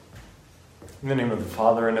In the name of the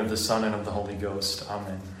Father, and of the Son, and of the Holy Ghost.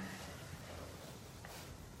 Amen.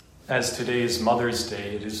 As today is Mother's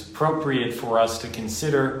Day, it is appropriate for us to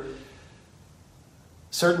consider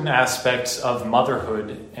certain aspects of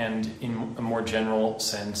motherhood and, in a more general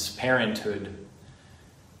sense, parenthood.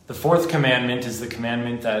 The fourth commandment is the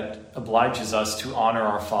commandment that obliges us to honor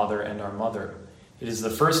our father and our mother. It is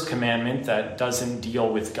the first commandment that doesn't deal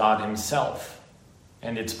with God himself,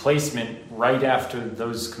 and its placement right after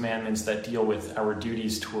those commandments that deal with our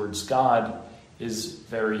duties towards God is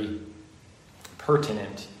very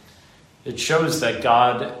pertinent. It shows that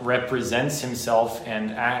God represents himself and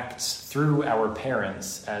acts through our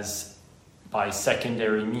parents as by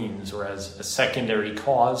secondary means, or as a secondary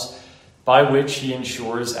cause by which he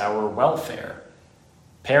ensures our welfare.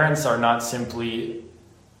 Parents are not simply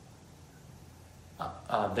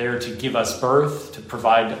there to give us birth, to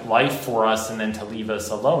provide life for us, and then to leave us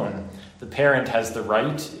alone. The parent has the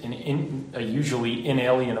right, a usually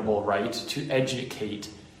inalienable right, to educate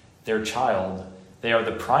their child. They are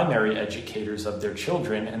the primary educators of their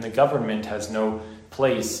children, and the government has no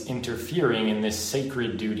place interfering in this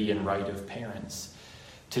sacred duty and right of parents.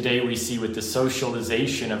 Today we see with the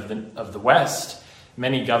socialization of the West,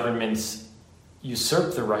 many governments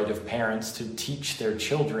usurp the right of parents to teach their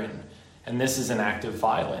children, and this is an act of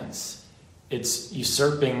violence. It's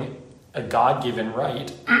usurping a God-given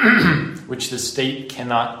right which the state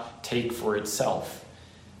cannot take for itself.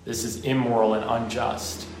 This is immoral and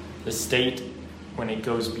unjust. The state, when it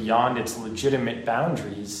goes beyond its legitimate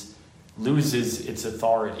boundaries, loses its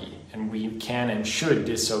authority, and we can and should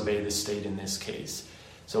disobey the state in this case.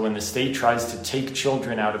 So when the state tries to take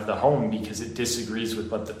children out of the home because it disagrees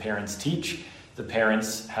with what the parents teach, the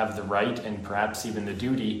parents have the right and perhaps even the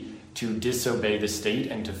duty to disobey the state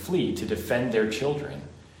and to flee, to defend their children.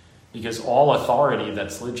 Because all authority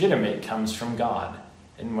that's legitimate comes from God.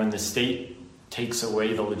 And when the state takes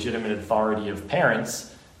away the legitimate authority of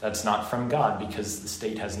parents, that's not from God, because the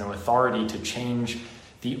state has no authority to change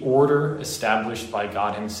the order established by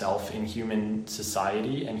God himself in human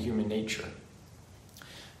society and human nature.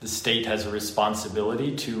 The state has a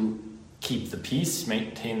responsibility to keep the peace,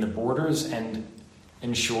 maintain the borders, and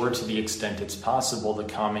ensure to the extent it's possible the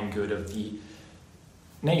common good of the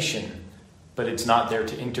nation. But it's not there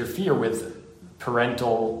to interfere with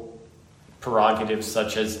parental prerogatives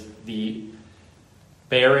such as the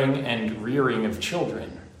bearing and rearing of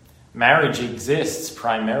children. Marriage exists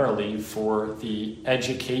primarily for the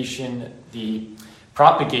education, the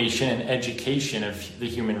propagation and education of the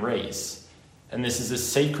human race. And this is a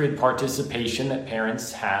sacred participation that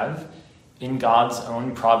parents have in God's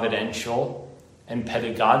own providential and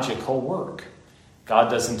pedagogical work. God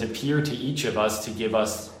doesn't appear to each of us to give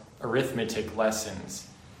us arithmetic lessons.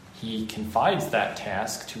 He confides that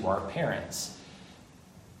task to our parents.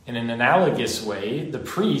 In an analogous way, the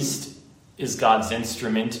priest is God's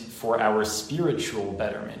instrument for our spiritual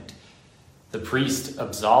betterment. The priest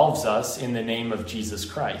absolves us in the name of Jesus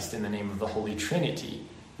Christ, in the name of the Holy Trinity,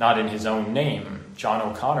 not in his own name. John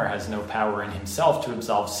O'Connor has no power in himself to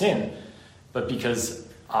absolve sin, but because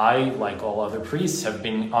I, like all other priests, have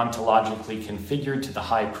been ontologically configured to the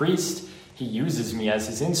high priest, he uses me as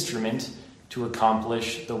his instrument to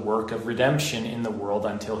accomplish the work of redemption in the world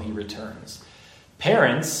until he returns.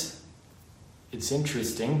 Parents, it's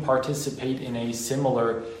interesting, participate in a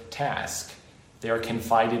similar task. They are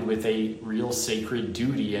confided with a real sacred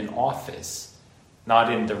duty and office, not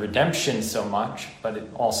in the redemption so much, but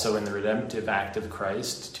also in the redemptive act of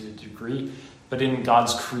Christ to a degree, but in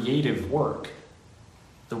God's creative work,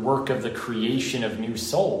 the work of the creation of new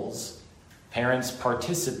souls. Parents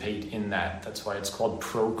participate in that. That's why it's called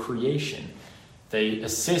procreation. They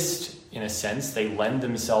assist, in a sense, they lend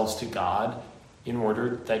themselves to God in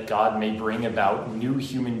order that God may bring about new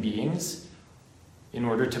human beings in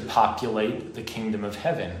order to populate the kingdom of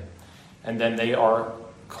heaven. And then they are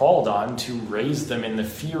called on to raise them in the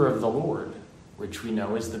fear of the Lord, which we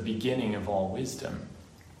know is the beginning of all wisdom.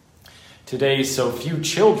 Today, so few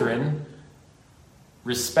children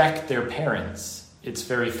respect their parents. It's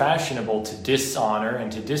very fashionable to dishonor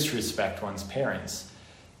and to disrespect one's parents,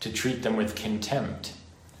 to treat them with contempt.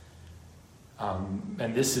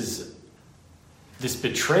 And this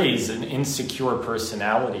betrays an insecure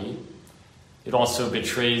personality. It also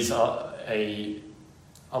betrays a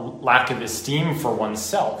lack of esteem for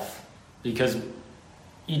oneself, because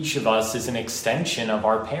each of us is an extension of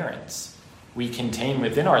our parents. We contain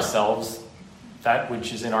within ourselves that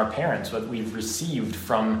which is in our parents, what we've received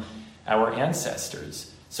from our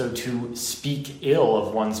ancestors. So to speak ill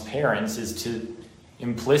of one's parents is to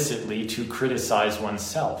implicitly to criticize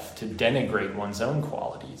oneself, to denigrate one's own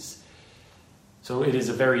qualities. So it is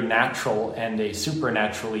a very natural and a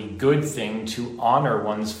supernaturally good thing to honor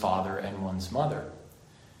one's father and one's mother.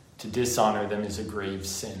 To dishonor them is a grave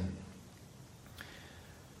sin.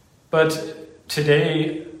 But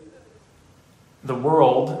today, the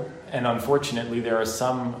world, and unfortunately there are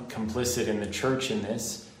some complicit in the church in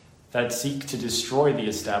this, that seek to destroy the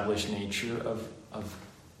established nature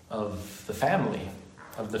of the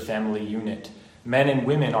family unit. Men and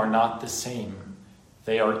women are not the same.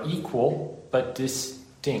 They are equal but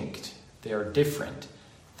distinct. They are different.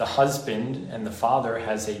 The husband and the father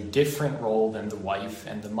has a different role than the wife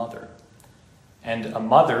and the mother. And a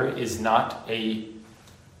mother is not a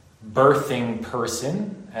birthing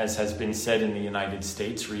person, as has been said in the United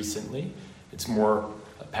States recently. It's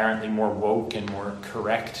apparently more woke and more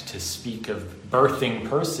correct to speak of birthing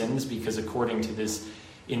persons, because according to this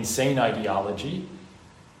insane ideology,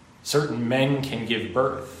 certain men can give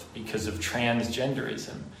birth because of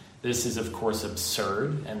transgenderism. This is, of course,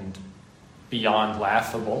 absurd and beyond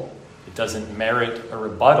laughable. It doesn't merit a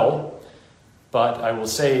rebuttal. But I will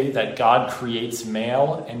say that God creates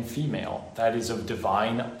male and female. That is of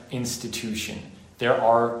divine institution. There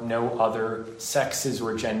are no other sexes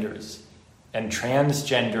or genders. And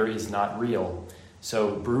transgender is not real.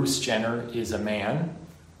 So Bruce Jenner is a man.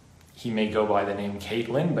 He may go by the name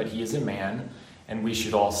Caitlyn, but he is a man, and we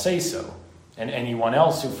should all say so. And anyone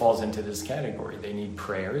else who falls into this category, they need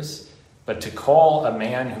prayers. But to call a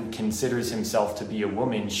man who considers himself to be a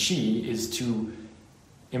woman she is to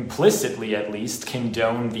implicitly at least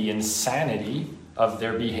condone the insanity of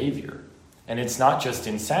their behavior. And it's not just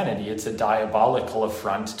insanity, it's a diabolical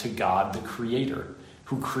affront to God, the Creator,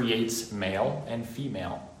 who creates male and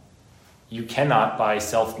female. You cannot, by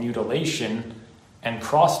self-mutilation and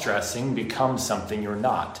cross-dressing, become something you're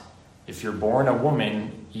not. If you're born a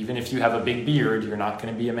woman, even if you have a big beard, you're not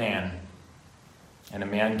going to be a man. And a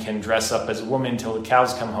man can dress up as a woman till the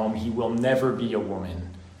cows come home. He will never be a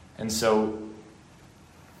woman. And so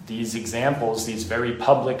these examples, these very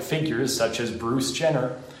public figures, such as Bruce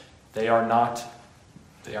Jenner, they are not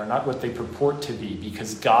what they purport to be,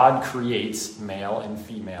 because God creates male and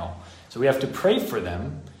female. So we have to pray for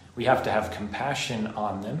them. We have to have compassion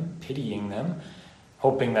on them, pitying them,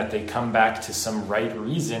 hoping that they come back to some right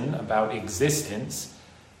reason about existence.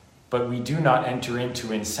 But we do not enter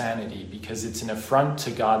into insanity, because it's an affront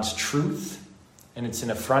to God's truth, and it's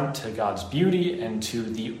an affront to God's beauty and to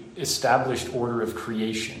the established order of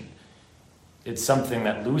creation. It's something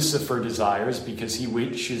that Lucifer desires because he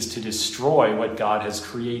wishes to destroy what God has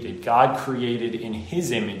created. God created in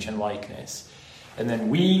his image and likeness. And then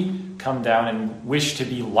we come down and wish to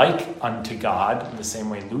be like unto God, in the same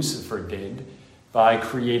way Lucifer did, by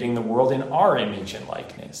creating the world in our image and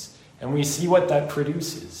likeness. And we see what that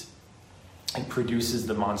produces. It produces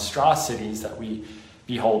the monstrosities that we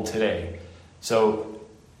behold today. So,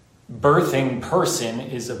 birthing person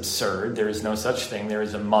is absurd. There is no such thing. There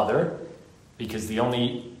is a mother, because the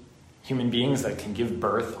only human beings that can give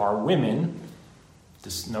birth are women.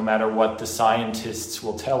 No matter what the scientists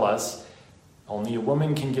will tell us, only a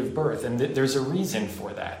woman can give birth. And there's a reason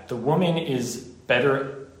for that. The woman is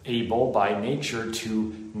better able by nature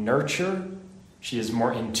to nurture. She is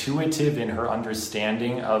more intuitive in her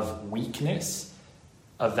understanding of weakness,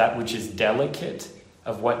 of that which is delicate,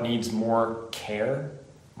 of what needs more care,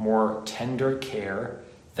 more tender care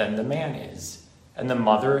than the man is. And the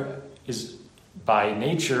mother is by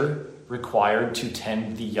nature required to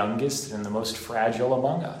tend the youngest and the most fragile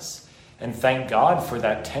among us. And thank God for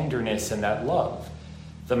that tenderness and that love.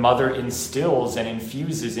 The mother instills and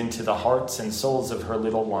infuses into the hearts and souls of her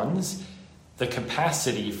little ones the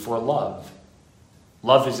capacity for love.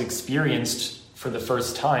 Love is experienced for the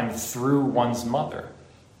first time through one's mother.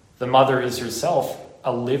 The mother is herself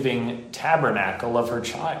a living tabernacle of her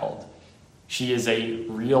child. She is a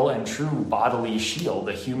real and true bodily shield,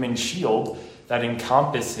 a human shield that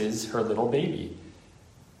encompasses her little baby.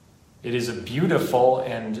 It is a beautiful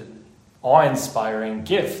and awe-inspiring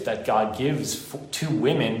gift that God gives to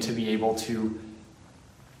women to be able to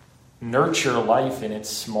nurture life in its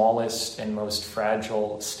smallest and most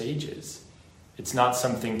fragile stages. It's not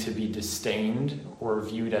something to be disdained or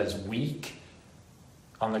viewed as weak.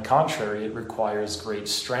 On the contrary, it requires great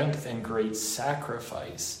strength and great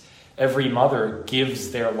sacrifice. Every mother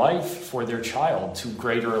gives their life for their child to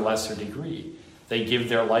greater or lesser degree. They give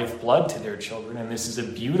their lifeblood to their children, and this is a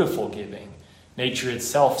beautiful giving. Nature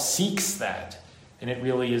itself seeks that, and it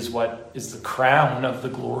really is what is the crown of the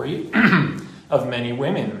glory of many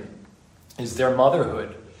women, is their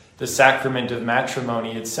motherhood. The sacrament of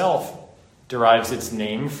matrimony itself derives its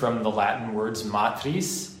name from the Latin words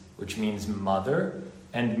matris, which means mother,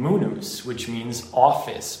 and munus, which means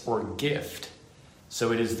office or gift.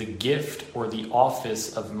 So it is the gift or the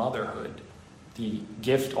office of motherhood. The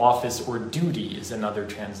gift, office, or duty is another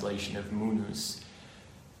translation of munus.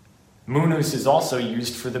 Munus is also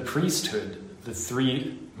used for the priesthood, the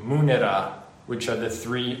three munera, which are the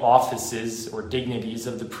three offices or dignities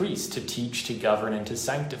of the priest, to teach, to govern, and to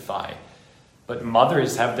sanctify. But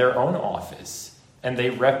mothers have their own office, and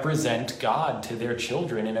they represent God to their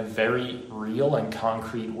children in a very real and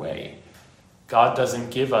concrete way. God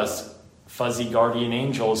doesn't give us fuzzy guardian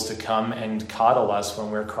angels to come and coddle us when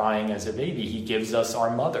we're crying as a baby. He gives us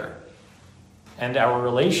our mother. And our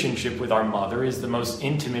relationship with our mother is the most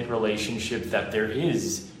intimate relationship that there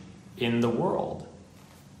is in the world.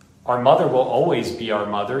 Our mother will always be our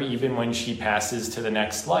mother, even when she passes to the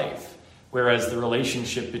next life. Whereas the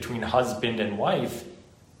relationship between husband and wife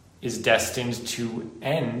is destined to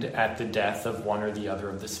end at the death of one or the other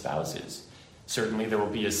of the spouses. Certainly there will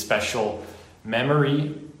be a special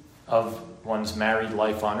memory of one's married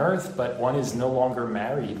life on earth, but one is no longer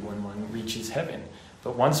married when one reaches heaven.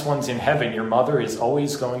 But once one's in heaven, your mother is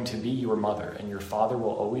always going to be your mother, and your father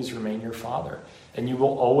will always remain your father. And you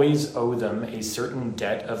will always owe them a certain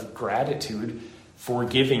debt of gratitude for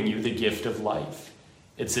giving you the gift of life.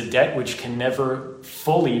 It's a debt which can never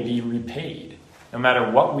fully be repaid. No matter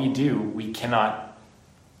what we do, we cannot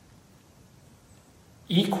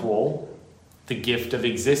equal the gift of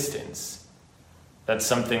existence. That's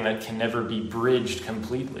something that can never be bridged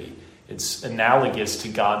completely. It's analogous to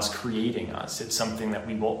God's creating us. It's something that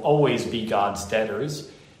we will always be God's debtors,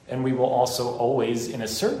 and we will also always, in a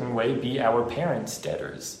certain way, be our parents'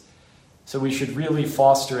 debtors. So we should really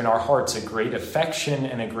foster in our hearts a great affection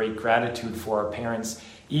and a great gratitude for our parents,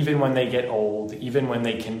 even when they get old, even when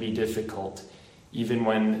they can be difficult, even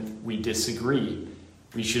when we disagree.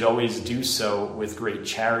 We should always do so with great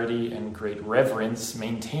charity and great reverence,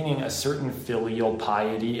 maintaining a certain filial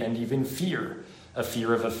piety and even fear, a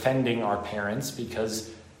fear of offending our parents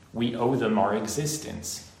because we owe them our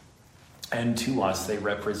existence. And to us, they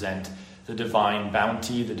represent the divine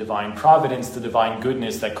bounty, the divine providence, the divine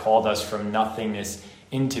goodness that called us from nothingness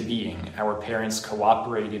into being. Our parents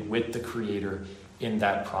cooperated with the Creator in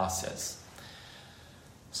that process.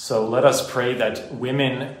 So let us pray that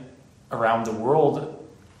women around the world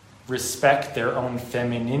respect their own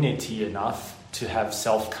femininity enough to have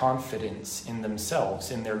self-confidence in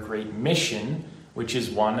themselves, in their great mission, which is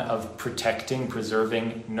one of protecting,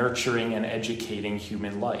 preserving, nurturing, and educating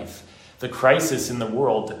human life. The crisis in the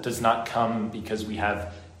world does not come because we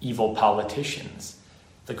have evil politicians.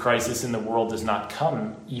 The crisis in the world does not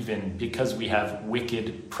come even because we have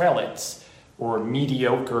wicked prelates or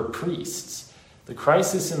mediocre priests. The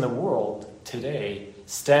crisis in the world today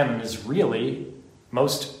stems really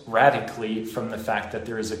most radically from the fact that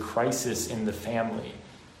there is a crisis in the family.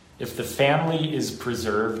 If the family is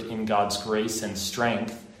preserved in God's grace and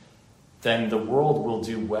strength, then the world will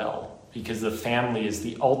do well, because the family is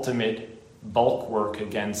the ultimate bulwark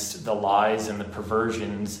against the lies and the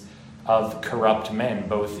perversions of corrupt men,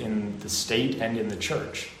 both in the state and in the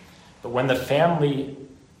church. But when the family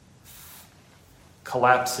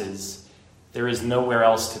collapses, there is nowhere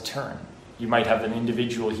else to turn. You might have an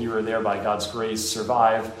individual here or there by God's grace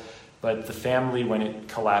survive, but the family, when it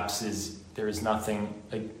collapses, there is nothing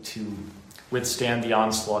to withstand the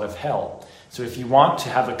onslaught of hell. So if you want to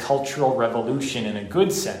have a cultural revolution in a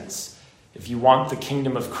good sense, if you want the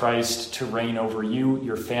kingdom of Christ to reign over you,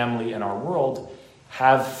 your family, and our world,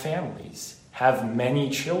 have families, have many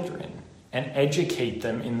children, and educate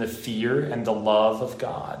them in the fear and the love of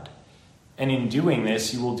God. And in doing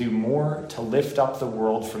this, you will do more to lift up the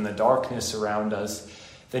world from the darkness around us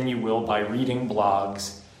than you will by reading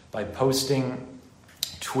blogs, by posting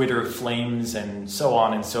Twitter flames, and so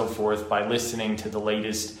on and so forth, by listening to the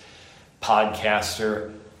latest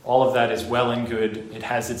podcaster. All of that is well and good. It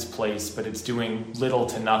has its place, but it's doing little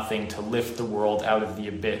to nothing to lift the world out of the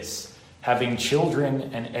abyss. Having children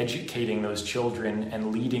and educating those children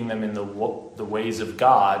and leading them in the ways of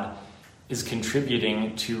God is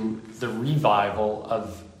contributing to the revival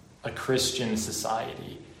of a Christian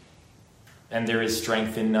society. And there is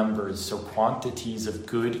strength in numbers, so quantities of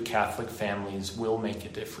good Catholic families will make a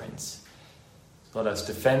difference. Let us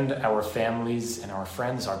defend our families and our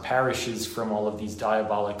friends, our parishes, from all of these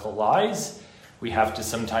diabolical lies. We have to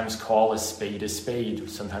sometimes call a spade a spade.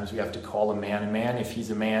 Sometimes we have to call a man if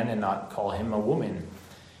he's a man, and not call him a woman.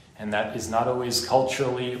 And that is not always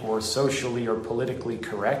culturally or socially or politically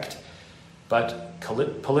correct. But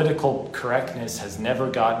political correctness has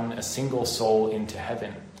never gotten a single soul into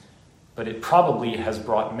heaven. But it probably has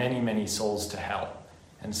brought many, many souls to hell.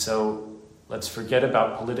 And so let's forget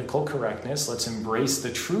about political correctness. Let's embrace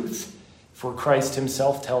the truth. For Christ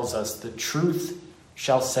himself tells us the truth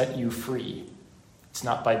shall set you free. It's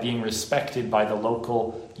not by being respected by the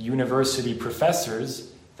local university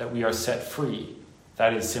professors that we are set free.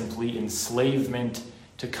 That is simply enslavement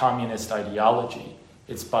to communist ideology.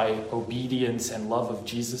 It's by obedience and love of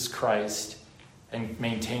Jesus Christ and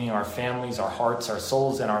maintaining our families, our hearts, our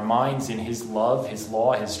souls, and our minds in his love, his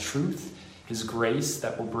law, his truth, his grace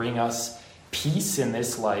that will bring us peace in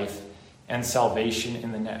this life and salvation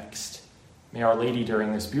in the next. May Our Lady,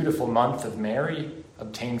 during this beautiful month of Mary,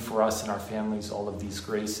 obtain for us and our families all of these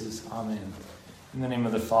graces. Amen. In the name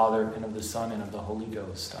of the Father, and of the Son, and of the Holy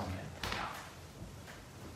Ghost. Amen.